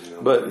plastics,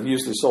 but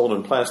usually sold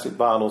in plastic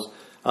bottles.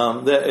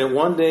 That at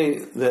one day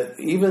that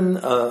even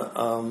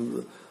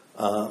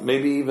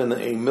maybe even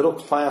a middle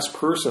class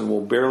person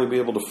will barely be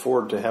able to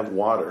afford to have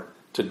water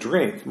to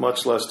drink,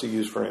 much less to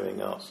use for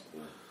anything else.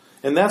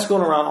 And that's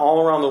going around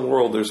all around the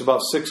world. There's about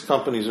 6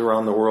 companies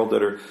around the world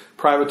that are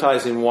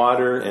privatizing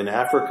water in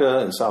Africa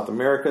and South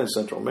America and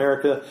Central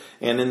America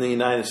and in the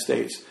United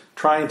States,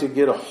 trying to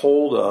get a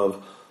hold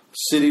of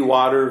city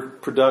water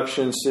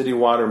production, city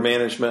water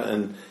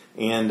management,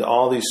 and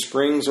all these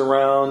springs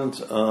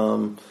around.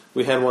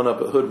 We had one up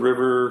at Hood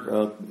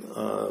River.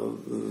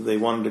 They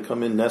wanted to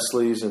come in,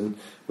 Nestle's, and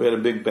we had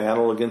a big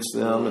battle against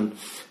them.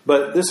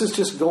 But this is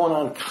just going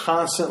on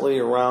constantly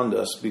around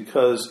us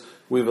because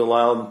we've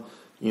allowed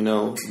these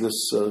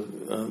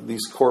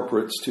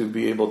corporates to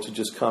be able to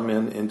just come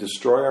in and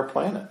destroy our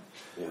planet.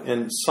 Yeah.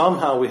 And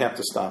somehow we have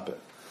to stop it.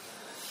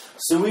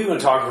 So we've been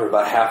talking for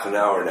about half an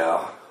hour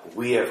now.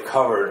 We have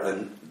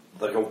covered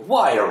a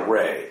wide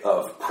array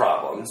of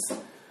problems.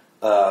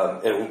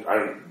 And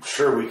I'm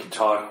sure we could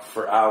talk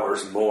for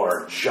hours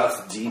more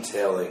just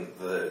detailing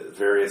the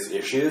various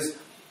issues.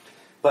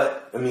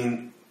 But, I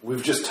mean,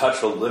 we've just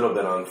touched a little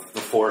bit on the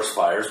forest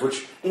fires,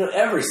 which,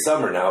 every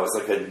summer now is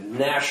like a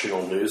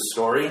national news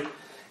story.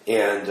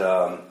 And,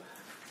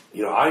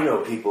 I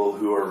know people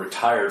who are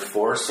retired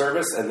Forest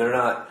Service, and they're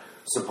not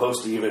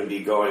supposed to even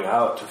be going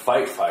out to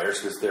fight fires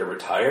because they're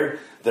retired,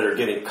 that are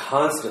getting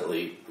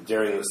constantly,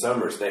 during the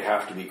summers, they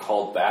have to be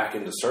called back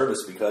into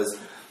service because,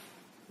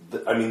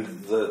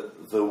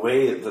 the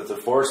way that the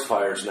forest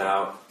fires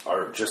now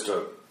are just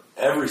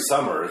every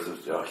summer is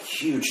a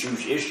huge,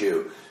 huge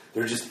issue.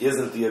 There just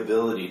isn't the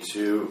ability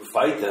to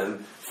fight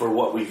them for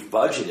what we've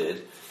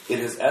budgeted. It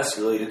has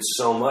escalated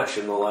so much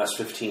in the last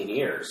 15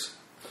 years.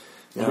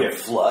 Yeah. We have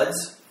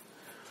floods.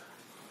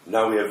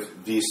 Now we have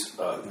these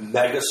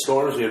mega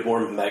storms. We have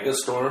more mega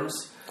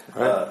storms.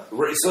 Right.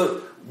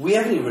 So we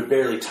haven't even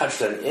barely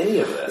touched on any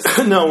of this.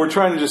 No, we're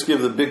trying to just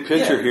give the big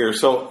picture here.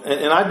 So,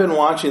 and I've been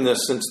watching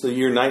this since the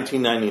year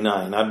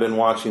 1999. I've been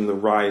watching the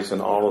rise in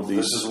all of these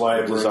diseases. This is why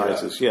I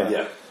diseases.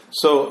 Yeah.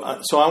 So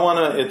I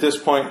want to. At this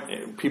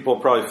point, people are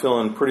probably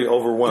feeling pretty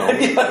overwhelmed,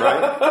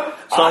 right?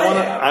 So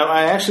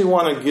I actually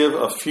want to give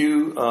a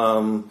few,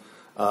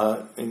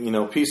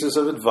 pieces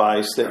of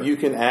advice that you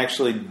can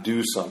actually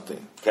do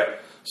something. Okay.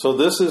 So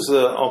this is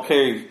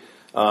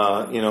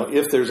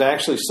if there's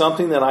actually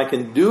something that I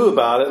can do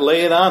about it,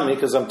 lay it on me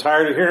because I'm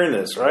tired of hearing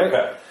this, right?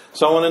 Okay.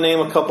 So I want to name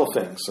a couple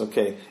things,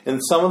 okay?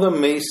 And some of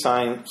them may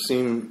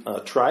seem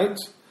trite,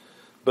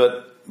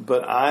 but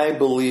I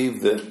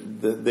believe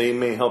that they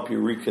may help you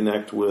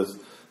reconnect with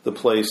the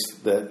place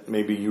that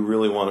maybe you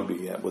really want to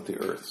be at with the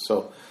earth.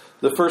 So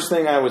the first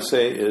thing I would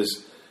say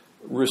is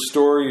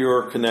restore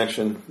your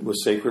connection with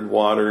sacred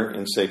water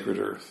and sacred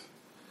earth.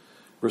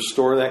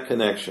 Restore that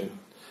connection.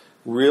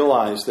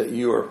 Realize that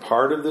you are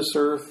part of this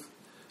earth.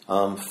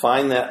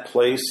 Find that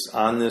place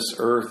on this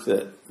earth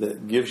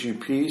that gives you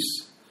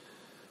peace.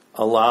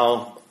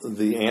 Allow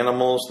the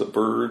animals, the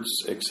birds,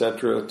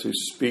 etc., to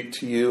speak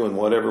to you in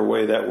whatever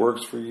way that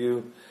works for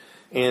you.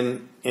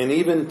 And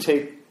even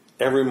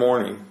every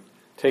morning,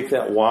 take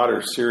that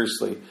water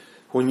seriously.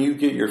 When you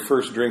get your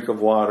first drink of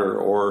water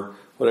or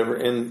whatever,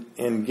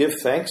 and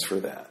give thanks for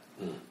that,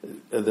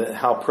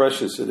 how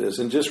precious it is.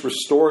 And just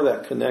restore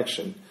that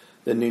connection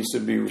that needs to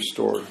be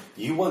restored.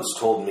 You once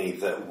told me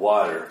that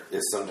water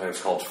is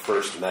sometimes called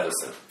first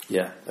medicine.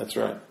 Yeah, that's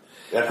right.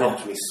 That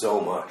helped me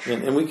so much.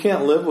 And we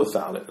can't live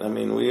without it. I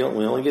mean, we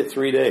only get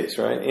 3 days,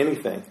 right?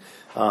 Anything.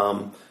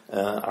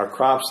 Our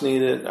crops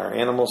need it. Our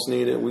animals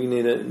need it. We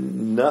need it.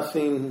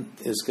 Nothing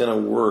is going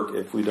to work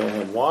if we don't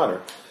have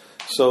water.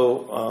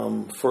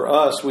 So for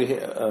us,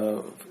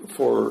 for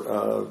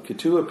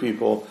Keetoowah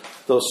people,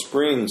 those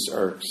springs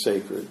are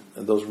sacred.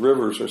 Those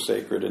rivers are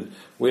sacred, and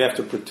we have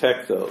to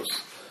protect those.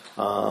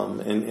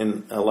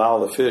 And allow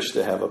the fish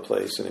to have a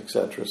place, and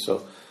etc.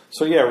 So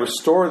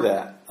restore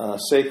that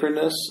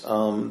sacredness.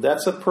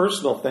 That's a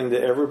personal thing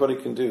that everybody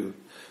can do.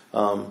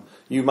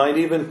 You might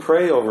even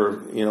pray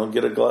over,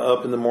 get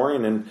up in the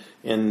morning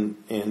and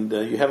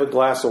you have a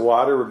glass of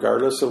water,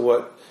 regardless of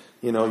what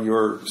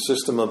your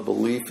system of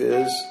belief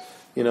is.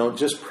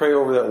 Just pray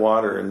over that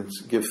water and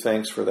give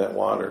thanks for that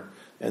water,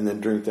 and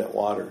then drink that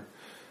water.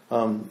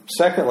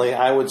 Secondly,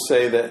 I would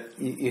say that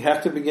you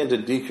have to begin to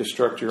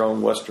deconstruct your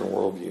own Western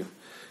worldview.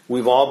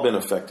 We've all been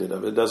affected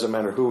of it. It doesn't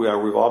matter who we are.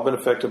 We've all been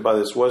affected by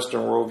this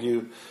Western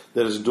worldview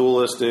that is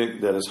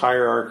dualistic, that is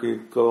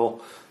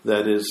hierarchical,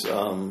 that is,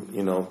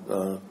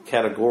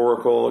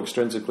 categorical,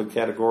 extrinsically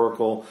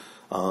categorical.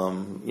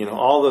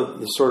 All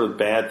the sort of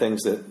bad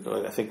things that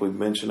I think we've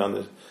mentioned on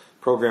the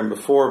program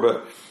before,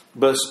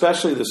 but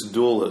especially this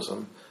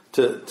dualism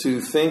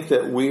to think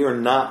that we are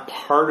not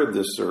part of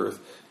this earth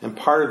and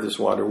part of this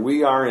water.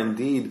 We are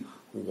indeed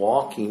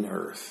walking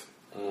earth.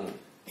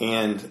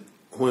 And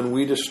when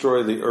we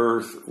destroy the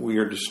earth, we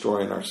are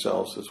destroying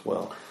ourselves as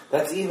well.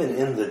 That's even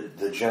in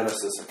the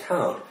Genesis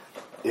account.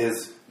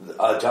 Is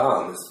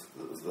Adam is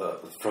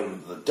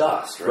from the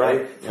dust,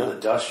 right? Yeah. From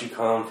the dust you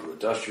come, from the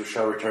dust you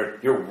shall return.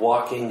 You're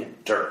walking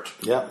dirt.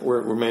 Yeah,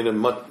 we're made of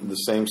the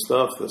same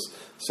stuff, the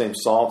same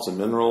salts and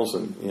minerals,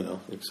 and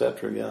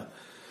etc. Yeah.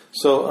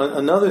 So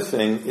another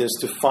thing is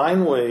to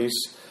find ways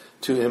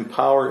to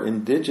empower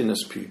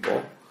indigenous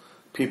people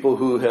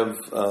who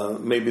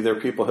have maybe their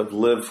people have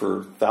lived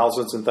for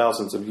thousands and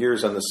thousands of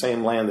years on the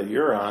same land that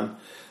you're on,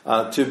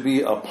 to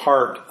be a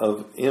part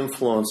of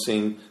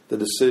influencing the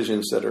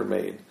decisions that are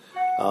made.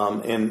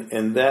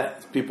 And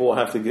that people will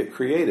have to get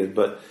creative,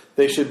 but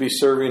they should be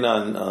serving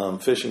on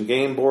fish and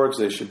game boards.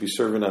 They should be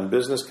serving on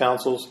business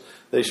councils.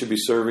 They should be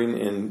serving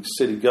in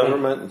city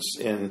government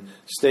and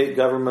state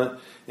government.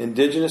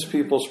 Indigenous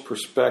people's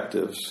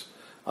perspectives,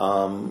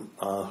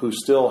 who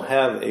still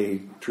have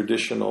a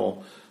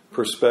traditional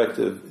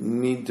perspective,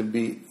 need to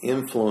be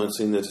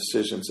influencing the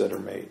decisions that are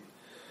made.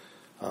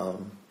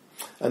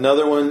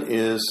 Another one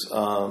is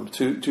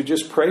to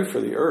just pray for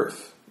the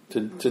earth,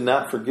 to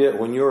not forget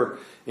when you're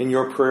in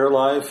your prayer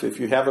life, if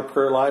you have a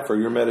prayer life or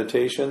your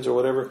meditations or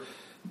whatever,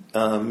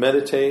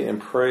 meditate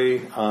and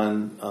pray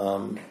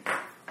on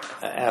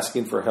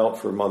asking for help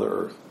for Mother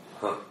Earth.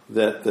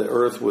 That the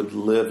earth would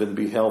live and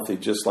be healthy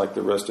just like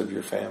the rest of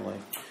your family.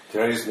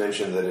 Can I just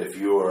mention that if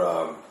you're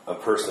a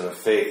person of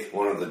faith,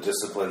 one of the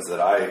disciplines that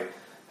I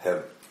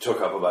have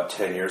took up about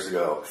 10 years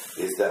ago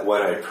is that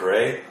when I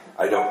pray,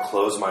 I don't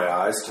close my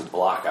eyes to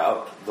block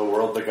out the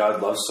world that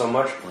God loves so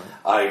much.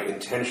 I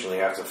intentionally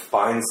have to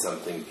find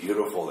something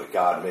beautiful that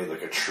God made,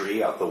 like a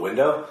tree out the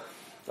window,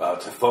 to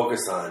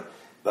focus on.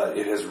 But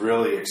it has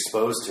really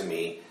exposed to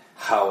me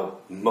how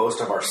most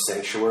of our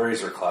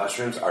sanctuaries or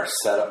classrooms are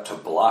set up to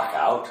block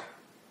out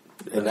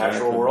the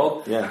natural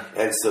world. Yeah.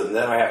 And so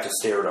then I have to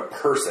stare at a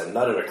person,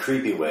 not in a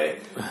creepy way,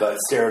 but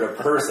stare at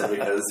a person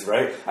because,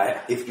 right,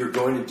 if you're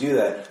going to do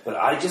that, but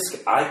I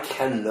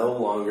can no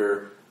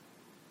longer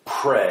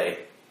pray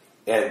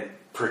and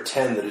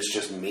pretend that it's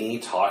just me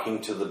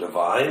talking to the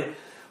divine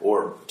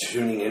or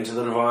tuning into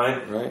the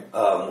divine, right?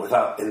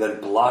 And then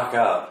block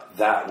out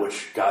that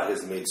which God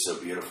has made so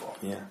beautiful.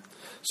 Yeah.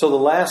 So the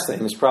last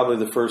thing is probably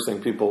the first thing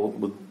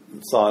people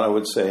thought I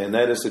would say, and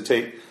that is to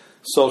take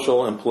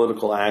social and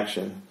political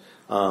action,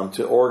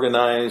 to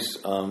organize,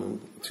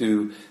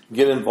 to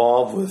get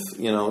involved with.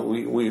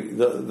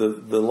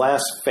 The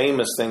last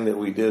famous thing that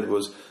we did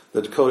was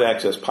the Dakota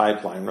Access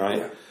Pipeline, right?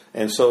 Yeah.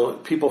 And so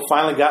people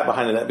finally got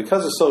behind that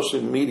because of social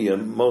media,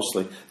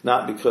 mostly,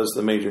 not because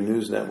the major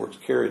news networks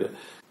carried it.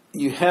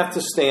 You have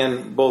to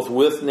stand both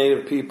with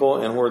Native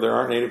people and where there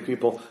aren't Native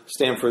people,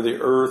 stand for the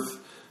earth,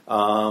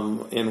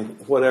 in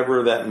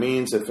whatever that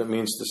means. If it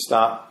means to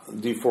stop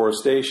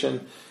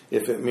deforestation,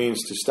 if it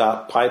means to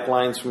stop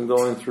pipelines from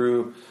going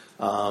through,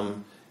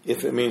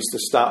 if it means to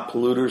stop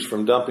polluters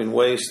from dumping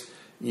waste,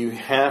 you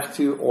have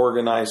to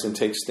organize and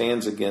take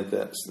stands against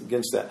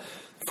that.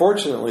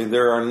 Fortunately,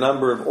 there are a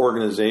number of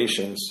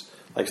organizations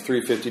like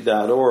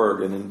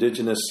 350.org and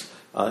Indigenous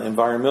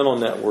Environmental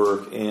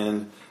Network,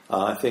 and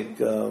I think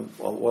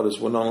what is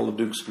Winona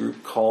LaDuke's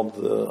group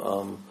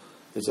called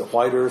is it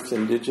White Earth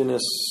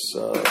Indigenous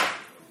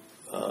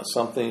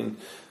something?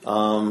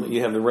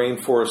 You have the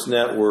Rainforest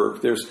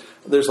Network.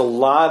 There's a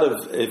lot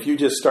of, if you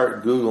just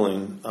start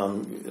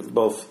Googling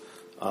both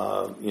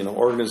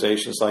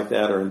organizations like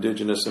that or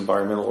indigenous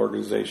environmental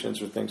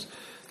organizations or things,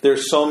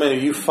 there's so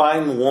many. You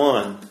find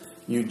one,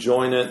 you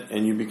join it,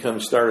 and you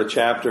start a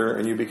chapter,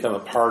 and you become a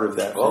part of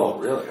that. Oh,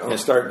 really? Oh. And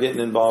start getting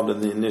involved in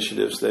the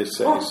initiatives they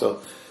say.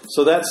 Oh.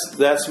 So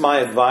that's my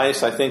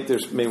advice. I think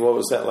there's maybe, what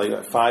was that,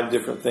 like 5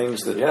 different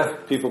things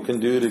that people can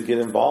do to get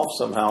involved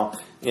somehow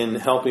in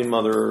helping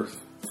Mother Earth.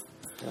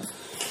 Yeah.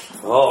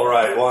 All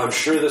right. Well, I'm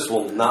sure this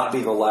will not be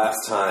the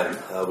last time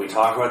we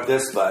talk about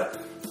this, but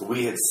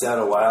we had said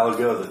a while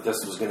ago that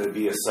this was going to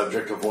be a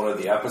subject of one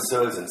of the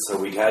episodes, and so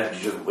we had to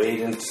just wade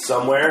into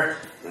somewhere,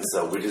 and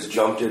so we just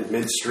jumped in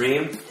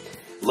midstream.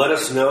 Let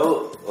us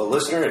know,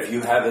 listener, if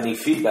you have any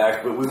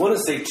feedback, but we want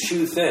to say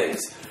 2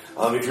 things.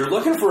 If you're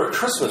looking for a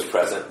Christmas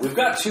present, we've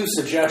got 2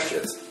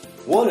 suggestions.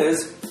 One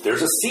is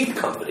there's a seed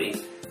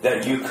company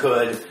that you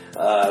could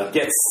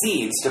get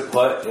seeds to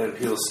put in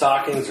people's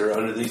stockings or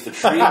underneath the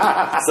tree.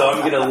 So I'm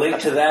going to link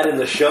to that in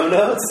the show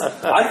notes.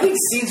 I think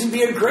seeds would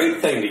be a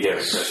great thing to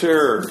give.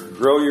 Sure.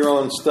 Grow your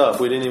own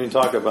stuff. We didn't even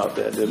talk about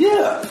that, did we?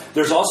 Yeah.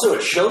 There's also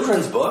a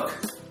children's book.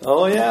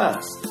 Oh,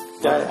 yeah.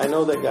 I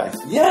know that guy.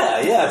 Yeah.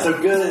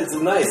 It's good. It's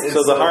nice.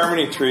 So the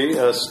Harmony Tree,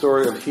 a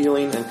story of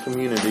healing and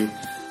community.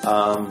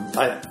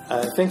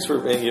 Thanks for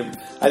being here.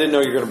 I didn't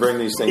know you were going to bring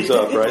these things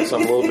up, right? So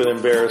I'm a little bit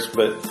embarrassed,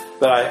 but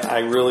I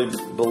really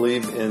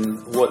believe in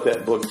what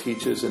that book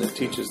teaches, and it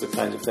teaches the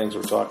kinds of things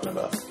we're talking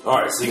about. All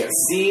right, so you got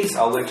seeds.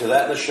 I'll link to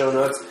that in the show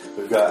notes.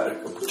 We've got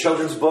a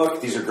children's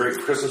book. These are great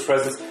Christmas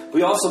presents.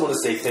 We also want to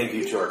say thank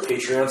you to our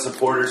Patreon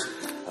supporters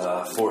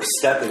for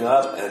stepping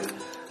up and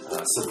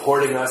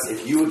supporting us.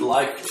 If you would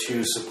like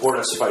to support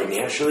us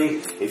financially,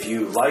 if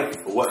you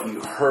like what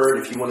you heard,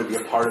 if you want to be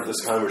a part of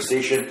this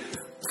conversation,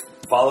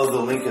 follow the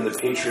link in the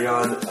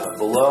Patreon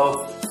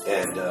below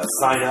and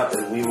sign up,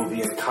 and we will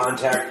be in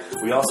contact.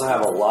 We also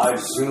have a live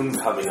Zoom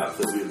coming up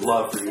that we'd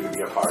love for you to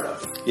be a part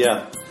of.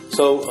 Yeah.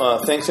 So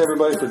thanks,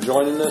 everybody, for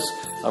joining us.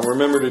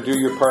 Remember to do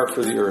your part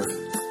for the earth.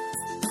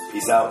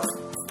 Peace out.